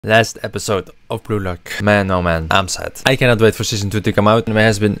Last episode of Bluelock. Man, oh man, I'm sad. I cannot wait for season 2 to come out. And it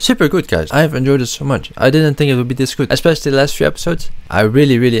has been super good, guys. I've enjoyed it so much. I didn't think it would be this good, especially the last few episodes. I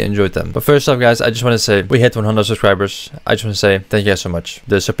really enjoyed them. But first off, guys, I just want to say we hit 100 subscribers. I just want to say thank you guys so much.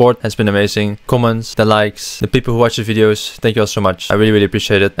 The support has been amazing. Comments, the likes, the people who watch the videos, thank you all so much. I really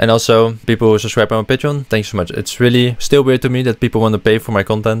appreciate it. And also people who subscribe on Patreon, thanks so much. It's really still weird to me that people want to pay for my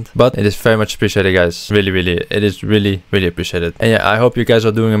content, but it is very much appreciated, guys. Really, it is really appreciated. And yeah, I hope you guys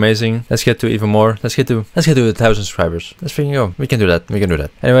are doing amazing. Let's get to even more. Let's get to 1,000 subscribers. Let's freaking go. We can do that.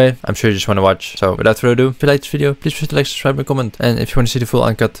 Anyway, I'm sure you just want to watch. So without further ado, if you like this video, please press the like, subscribe, and comment. And if you want to see the full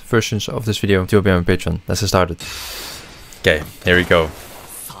uncut versions of this video, it will be on my Patreon. Let's get started. Okay, here we go.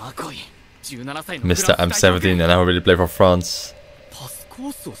 Mr. I'm 17 and I already play for France.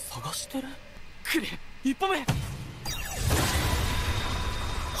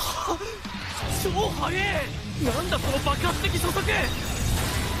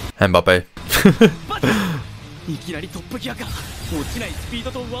 Mbappe. いきなりトップギアか。落ちないスピード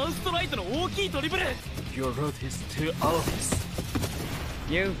とワンストライトの大きいドリブル。Your road is too obvious.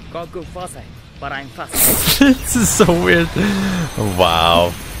 You go good fast, but I'm fast. This is so weird.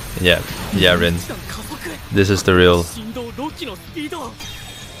 Wow. Yeah, Rin. This is the real.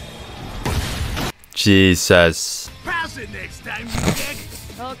 Jesus. Pass it next time,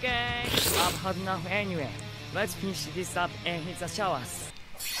 okay, I've had enough anyway. Let's finish this up and hit the showers.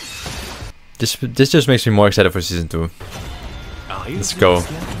 This just makes me more excited for season 2. Let's go.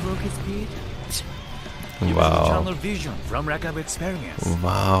 Wow.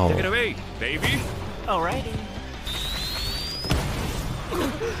 Wow. Take it away, baby. Alrighty.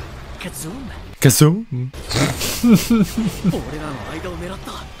 Kazoom. Kazoom.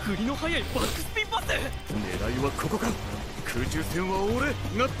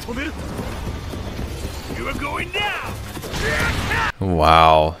 You are going down.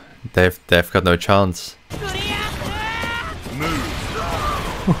 Wow. They've got no chance. Move.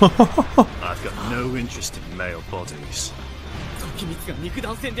 I've got no interest in male bodies.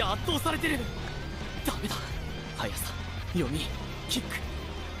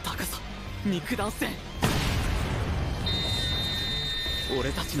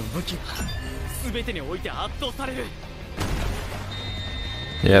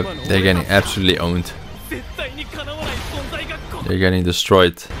 Yep, they're getting absolutely owned. They're getting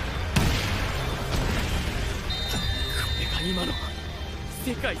destroyed.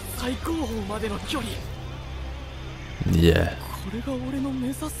 Yeah.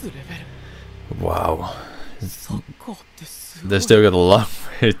 Wow. They still got a long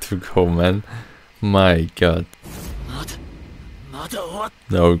way to go, man. My god.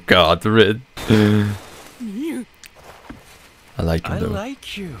 Oh god, Rid. I like him though.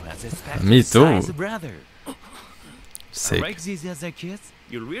 Me too. Sick. Like these as a kid,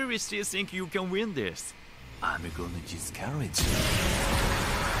 you really still think you can win this? I'm gonna discourage you.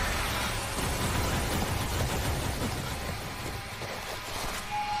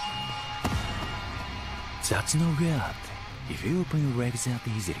 That's not good. If you open your legs that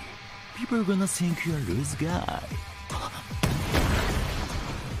easily, people are gonna think you're a loose guy.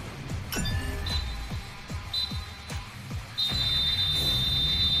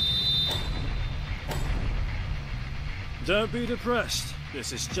 Don't be depressed.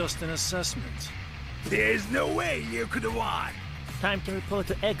 This is just an assessment. There's no way you could have won. Time to report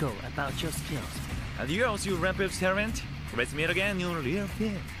to Echo about your skills. And you also rampage talent. Let's meet again, you real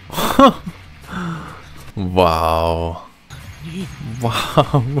fit. Wow.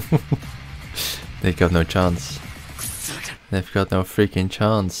 Wow. They got no chance. They've got no freaking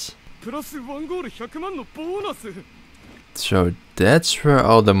chance. So that's where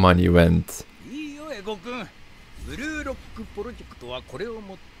all the money went.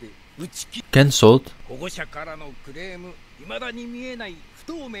 Cancelled?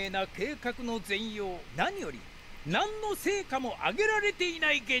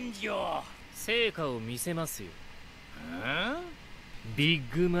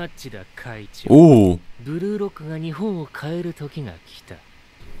 Ooh.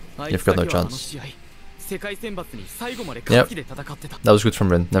 You've got no chance. Yep. That was good from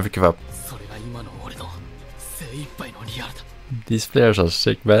Rin. Never give up. These players are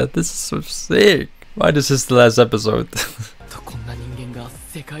sick, man. This is so sick. Why this is the last episode?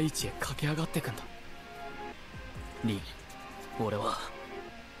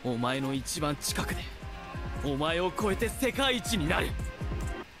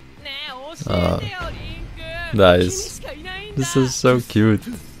 Nice. This is so cute.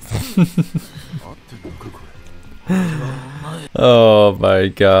 Oh my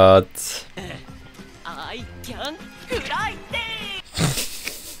god.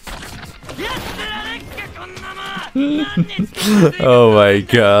 Oh my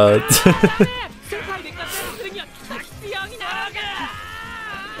god.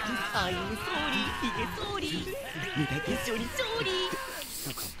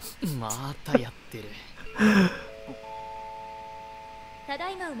 またやってる。ただ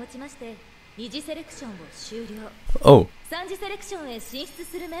いまをもちまして2次セレクションを終了。 Oh, 3次セレクションへ進出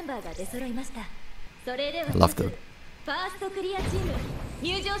するメンバーが出揃いました。それでは I ま love ず that. ファーストクリアチーム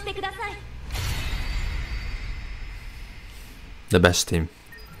入場してください。 The best team.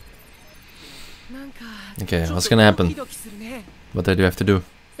 Okay, what's gonna happen? What do I have to do?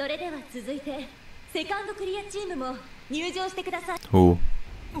 それでは続いてセカンドクリアチームも入場してください。 Who?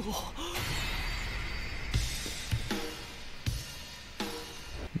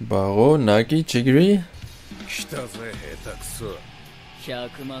 Baro, Nagi, Chigiri? 来たぜ下手くそ。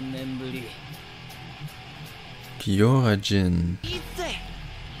100万年ぶり。 Kyorajin.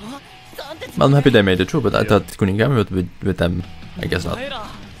 Well, I'm happy they made it through, but I thought Kunigami would be with them. I guess not.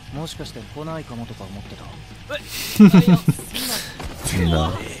 もしかして来ないかもとか思ってた。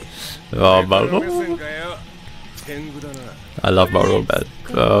 No. Oh, Baro. I love Baro, man.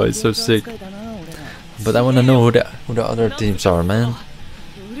 Oh, it's so sick. But I wanna know who the other teams are, man.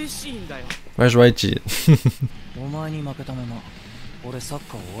 Where's Raichi? お前に負けたまま俺サッ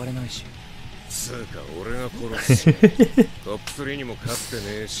カー終われないし。つうか俺が殺す。トップ3にも勝って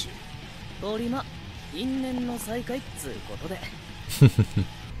ねえし。鳥間因縁の再会っつうことで。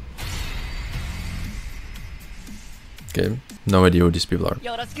 Okay, no idea who these people are.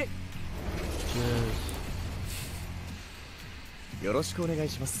 よろしく。よろしくお願い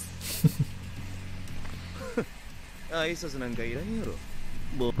します。挨拶なんかいらんやろ。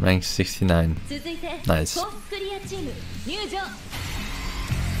 Rank 69. 続いて Nice. フォースクリアチーム入場。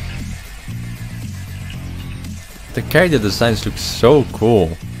 The character designs look so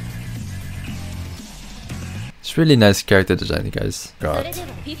cool. It's really nice character design, guys. それ God. では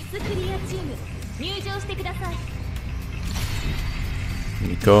フィフスクリアチーム入場してください。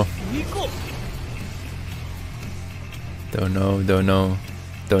 Miko. Don't know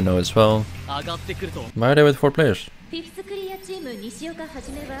as well. 上がってくると。 Why are they with 4 players? フィフスクリアチーム西岡は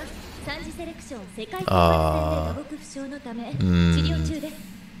じめは3次セレクション世界選抜戦で打撲負傷のため治療中です。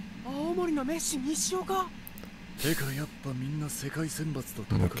青森のメッシ西岡。てかやっぱみんな世界選抜と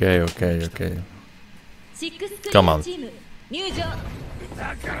戦う。 Okay, okay, okay. シックスクリ Come ア on. チーム入場。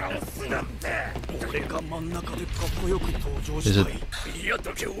俺が真ん中でかっこよく登場 Is し it? たい。やっ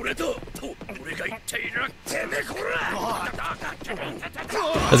とけ俺だと俺が言っている。てめえこら。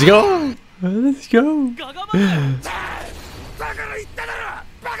 Let's go! Let's go! ガガバン。だから言っただろ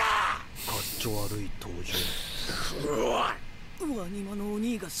バカ。かっちょ悪い登場。ワニマのお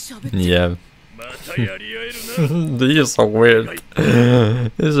兄が喋って。 Yeah. またやり合えるな。 He is so weird.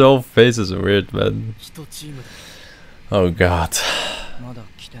 His whole face is weird, man. 一チームだ。 Oh god. まだ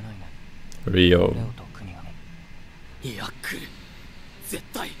来てないね。 Rio. レオと国神。いや来る。絶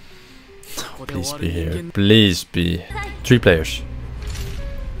対。ここで終 Please わ be る人 here. 間。 Please be. 3 players.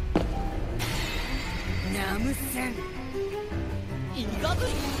 ナムセン。イガブイ。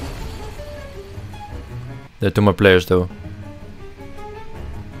 There are 2 more players though.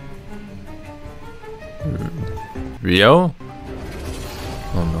 Rio?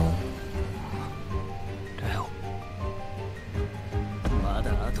 Oh no. レオ。まだ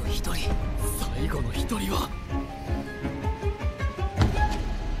あと一人。最後の一人は。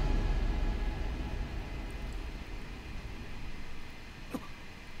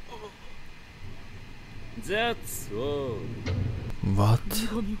That's all. What?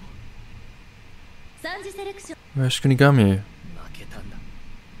 3次セレクション Where's Kunigami? 負けたんだ。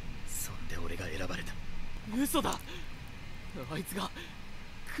そんで俺が選ばれた。嘘だ。あいつが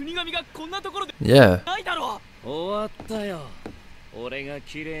国神がこんなところで Yeah. ないだろう。終わったよ。俺が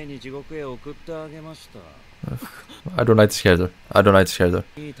綺麗に地獄へ送ってあげました。 I don't like this character. I don't like this character.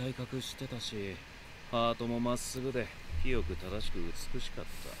 いい体格してたし、ハートもまっすぐで清く正しく美しかっ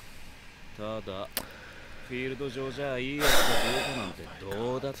た。ただ、フィールド上じゃいいやつかどうかなんて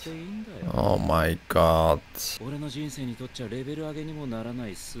どうだっていいんだよ。 Oh my god. 俺の人生にとっちゃレベル上げにもならな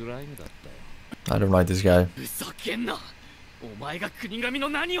いスライムだったよ。 I don't like this guy. ふざけんな。お前が国神の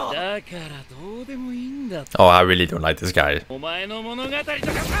何を。だからどうでもいいんだ。 Oh, I really don't like this guy. お前の物語とかさ。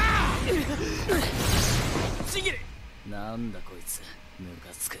ちぎれ。なんだこいつ。ム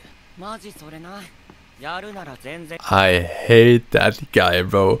カつく。マジそれな。やるなら全然。 I hate that guy,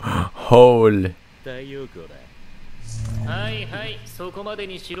 bro. Holy. 大陽光だ。はいはい、そこまで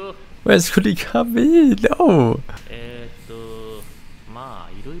にしろ。 Where's Kunigami? No. ま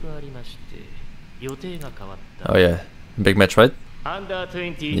あいろいろありまして、予定が変わった。 Oh yeah. Big match, right? アンダー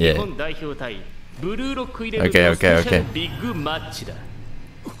20 Yeah. 日本代表対ブルーロックイレブン Okay, の okay, スペシャ okay. ルビッグマッチだ。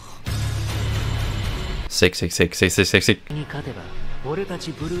 Sick, sick, sick, sick, sick, sick, sick. に勝てば俺た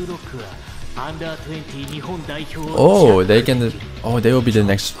ちブルーロックはアンダー20日本代表を Oh, they can. Oh, they will be the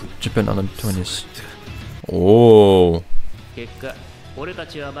next Japan under 20s. Oh. 結果俺た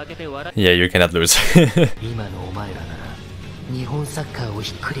ちは負けて笑 Yeah, you cannot lose. 今のお前らなら日本サッカーを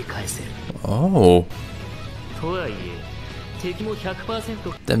ひっくり返せる Oh. とはいえ敵も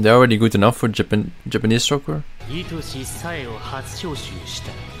 100% Damn, they're already good enough for Japanese soccer. イトシサエを初招集し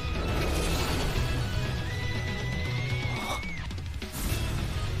た。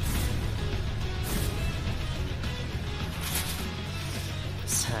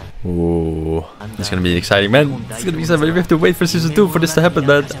Ooh, it's gonna be exciting, man. It's gonna be exciting. We have to wait for season 2 for this to happen,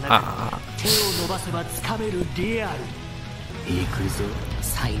 man. Ah. 手を伸ばせばつかめるリアル。行くぞ、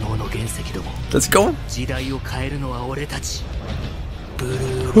才能の原石ども。 Let's go. 時代を変えるのは俺たち。ブル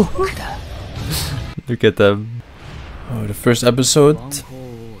ーロックだ。 Look at them. Oh, the first episode.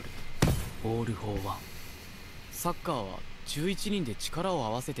 オール・フォー・ワン。サッカーは11人で力を合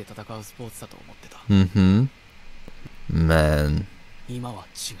わせて戦うスポーツだと思ってた。 Mm-hmm. Man. 今は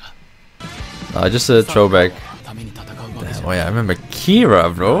違う。 Just a throwback. ために戦うわけじゃ Oh yeah, I remember Kira,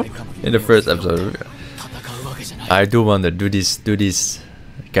 bro. In the first episode. 戦うわけじゃない。 I do wonder, do these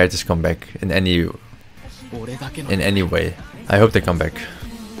characters come back in any 俺だけの way? I hope they come back.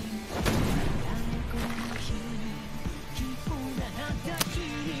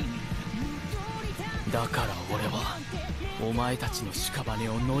 だから俺はお前たちの屍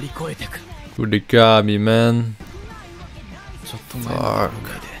を乗り越えてく。 Kunigami, man. ちょっと前の運命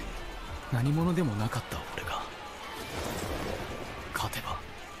で何者でもなかった俺が勝てば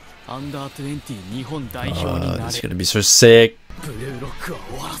アンダー20日本代表にな This is れ gonna be so sick. ブルーロックは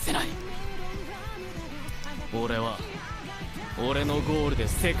終わらせない。俺は俺のゴールで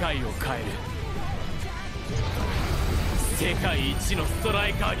世界を変える。世界一のストラ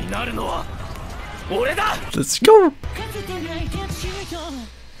イカーになるのは俺だ。 Let's go.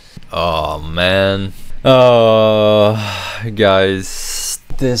 Oh man. Oh, guys,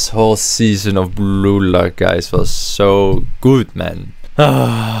 this whole season of bluelock, guys, was so good, man.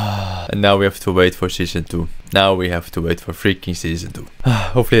 And now we have to wait for season 2. Now we have to wait for freaking season 2.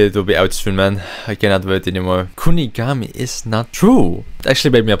 Hopefully it will be out soon, man. I cannot wait anymore. Kunigami is not true. It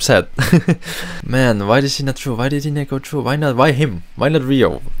actually made me upset. Man, why is he not true? Why did he not go through? Why not? Why him? Why not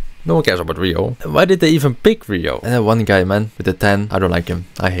Rio? No one cares about Rio. Why did they even pick Rio? And that one guy, man, with the 10, I don't like him.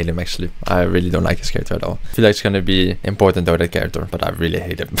 I hate him, actually. I really don't like his character at all. I feel like it's gonna be important though, that character, but I really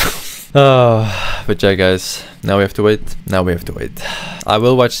hate him. But yeah, guys, now we have to wait. Now we have to wait. I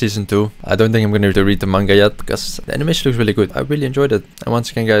will watch season 2. I don't think I'm gonna read the manga yet, because the animation looks really good. I really enjoyed it. And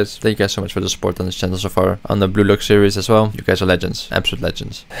once again, guys, thank you guys so much for the support on this channel so far. On the bluelock series as well. You guys are legends. Absolute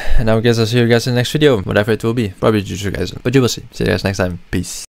legends. And now I guess I'll see you guys in the next video. Whatever it will be. Probably Jujutsu Kaisen. But you will see. See you guys next time. Peace.